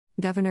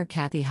Governor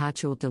Kathy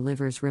Hochul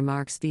delivers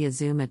remarks via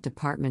Zoom at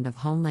Department of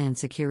Homeland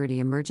Security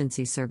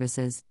Emergency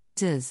Services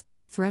 (DIS)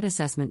 Threat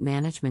Assessment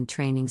Management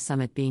Training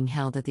Summit being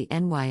held at the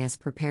NYS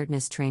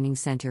Preparedness Training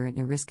Center at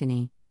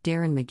Oriskany,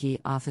 Darren McGee,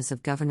 Office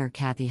of Governor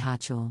Kathy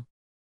Hochul.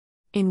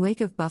 In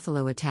wake of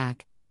Buffalo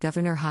attack,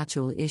 Governor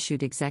Hochul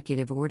issued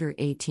Executive Order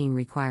 18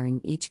 requiring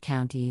each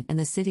county and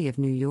the city of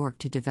New York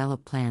to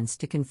develop plans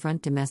to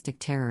confront domestic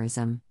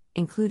terrorism,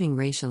 including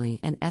racially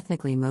and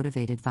ethnically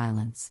motivated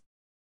violence.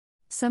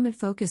 Summit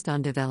focused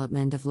on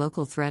development of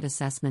local threat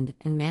assessment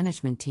and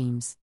management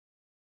teams.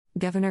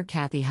 Governor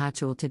Kathy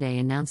Hochul today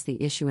announced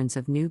the issuance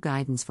of new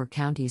guidance for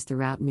counties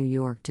throughout New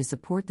York to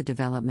support the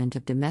development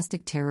of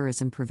domestic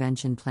terrorism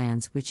prevention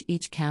plans, which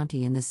each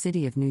county and the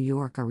city of New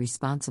York are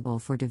responsible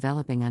for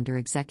developing under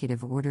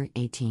Executive Order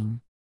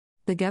 18.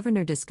 The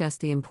governor discussed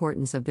the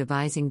importance of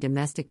devising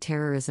domestic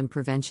terrorism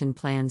prevention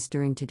plans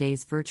during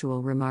today's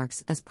virtual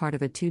remarks as part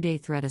of a two-day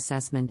threat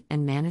assessment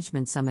and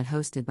management summit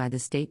hosted by the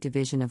State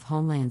Division of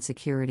Homeland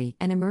Security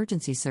and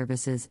Emergency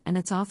Services and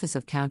its Office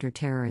of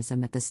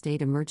Counterterrorism at the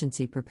State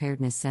Emergency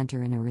Preparedness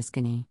Center in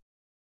Oriskany.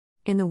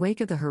 In the wake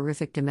of the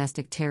horrific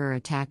domestic terror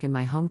attack in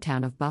my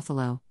hometown of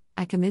Buffalo,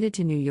 I committed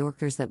to New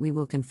Yorkers that we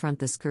will confront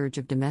the scourge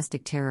of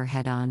domestic terror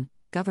head-on,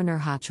 Governor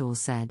Hochul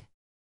said.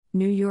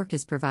 New York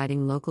is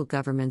providing local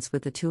governments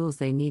with the tools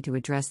they need to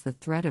address the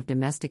threat of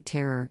domestic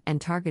terror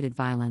and targeted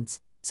violence,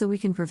 so we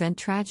can prevent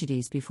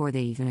tragedies before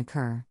they even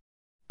occur.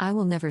 I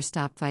will never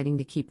stop fighting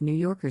to keep New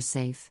Yorkers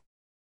safe.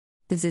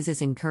 This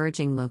is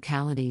encouraging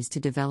localities to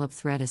develop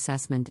threat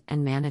assessment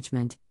and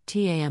management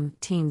 (TAM)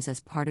 teams as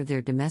part of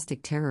their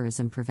domestic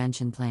terrorism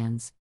prevention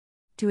plans.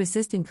 To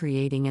assist in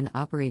creating and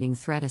operating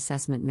threat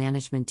assessment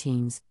management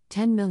teams,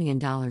 $10 million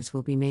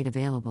will be made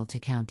available to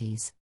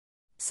counties.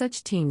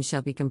 Such teams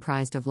shall be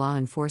comprised of law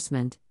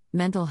enforcement,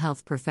 mental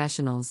health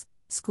professionals,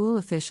 school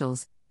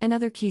officials, and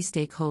other key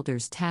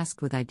stakeholders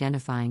tasked with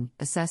identifying,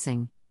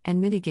 assessing, and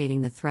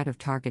mitigating the threat of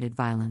targeted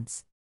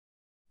violence.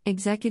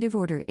 Executive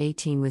Order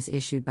 18 was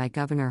issued by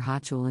Governor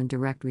Hochul in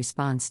direct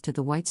response to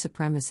the white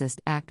supremacist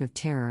act of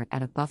terror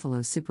at a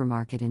Buffalo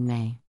supermarket in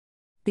May.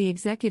 The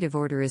executive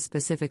order is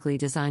specifically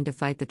designed to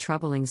fight the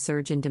troubling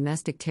surge in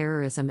domestic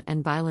terrorism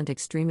and violent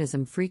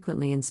extremism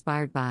frequently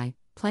inspired by,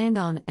 planned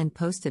on, and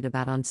posted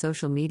about on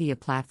social media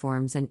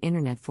platforms and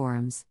internet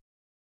forums.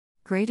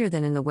 Greater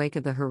than in the wake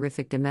of the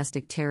horrific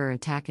domestic terror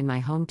attack in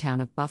my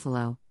hometown of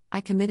Buffalo,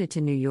 I committed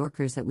to New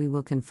Yorkers that we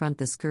will confront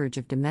the scourge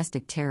of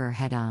domestic terror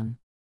head-on.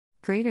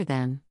 Greater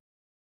than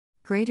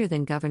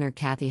Governor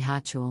Kathy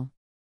Hochul.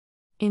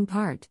 In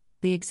part,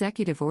 the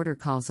executive order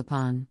calls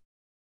upon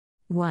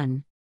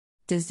 1.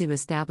 DIS to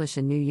establish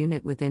a new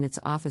unit within its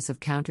Office of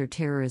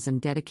Counterterrorism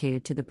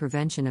dedicated to the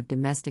prevention of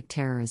domestic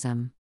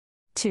terrorism.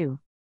 2.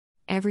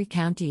 Every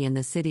county in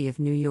the city of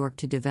New York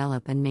to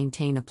develop and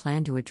maintain a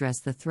plan to address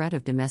the threat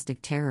of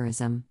domestic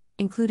terrorism,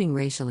 including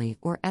racially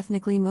or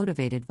ethnically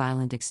motivated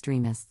violent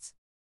extremists.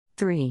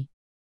 3.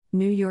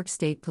 New York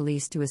State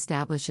Police to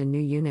establish a new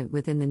unit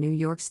within the New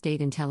York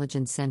State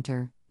Intelligence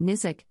Center,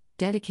 NYSIC,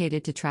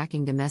 dedicated to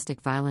tracking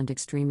domestic violent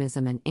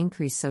extremism and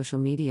increase social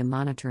media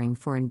monitoring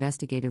for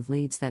investigative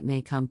leads that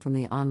may come from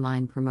the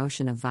online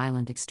promotion of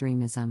violent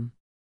extremism.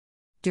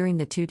 During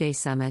the two-day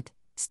summit,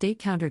 state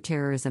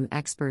counterterrorism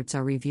experts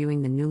are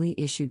reviewing the newly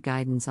issued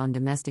guidance on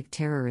domestic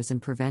terrorism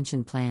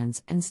prevention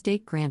plans and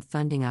state grant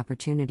funding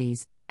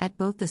opportunities, at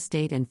both the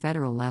state and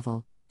federal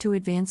level, to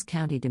advance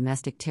county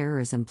domestic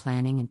terrorism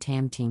planning and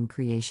TAM team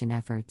creation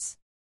efforts.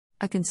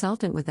 A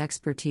consultant with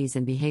expertise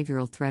in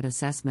behavioral threat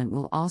assessment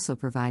will also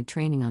provide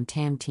training on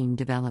TAM team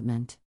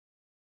development.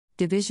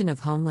 Division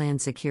of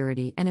Homeland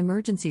Security and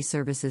Emergency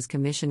Services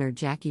Commissioner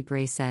Jackie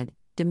Bray said,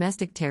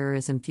 "Domestic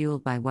terrorism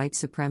fueled by white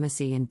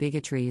supremacy and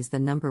bigotry is the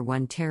number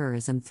one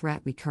terrorism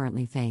threat we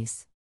currently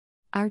face.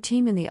 Our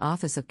team in the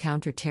Office of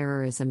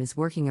Counterterrorism is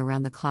working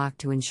around the clock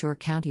to ensure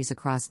counties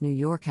across New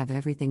York have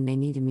everything they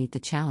need to meet the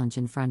challenge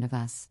in front of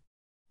us."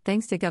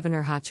 Thanks to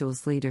Governor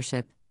Hochul's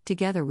leadership,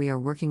 together we are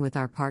working with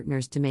our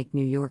partners to make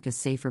New York a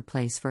safer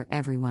place for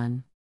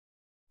everyone.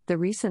 The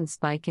recent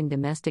spike in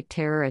domestic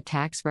terror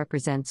attacks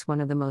represents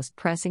one of the most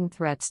pressing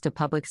threats to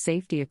public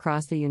safety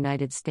across the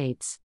United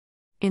States.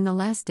 In the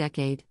last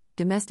decade,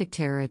 domestic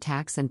terror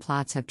attacks and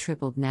plots have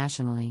tripled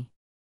nationally.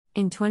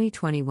 In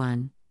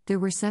 2021, there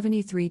were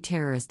 73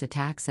 terrorist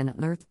attacks and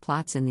unearthed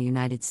plots in the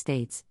United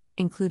States,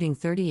 including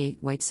 38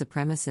 white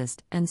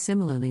supremacist and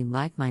similarly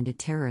like-minded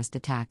terrorist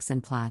attacks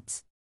and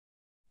plots.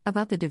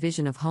 About the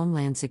Division of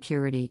Homeland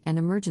Security and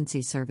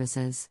Emergency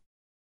Services.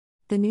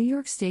 The New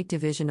York State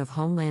Division of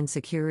Homeland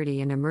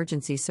Security and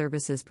Emergency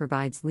Services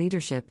provides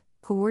leadership,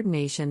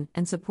 coordination,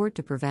 and support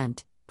to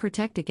prevent,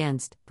 protect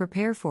against,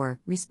 prepare for,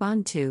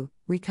 respond to,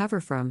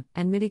 recover from,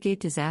 and mitigate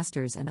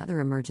disasters and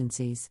other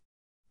emergencies.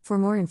 For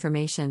more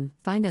information,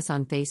 find us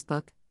on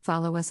Facebook,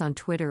 follow us on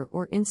Twitter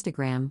or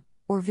Instagram,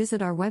 or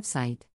visit our website.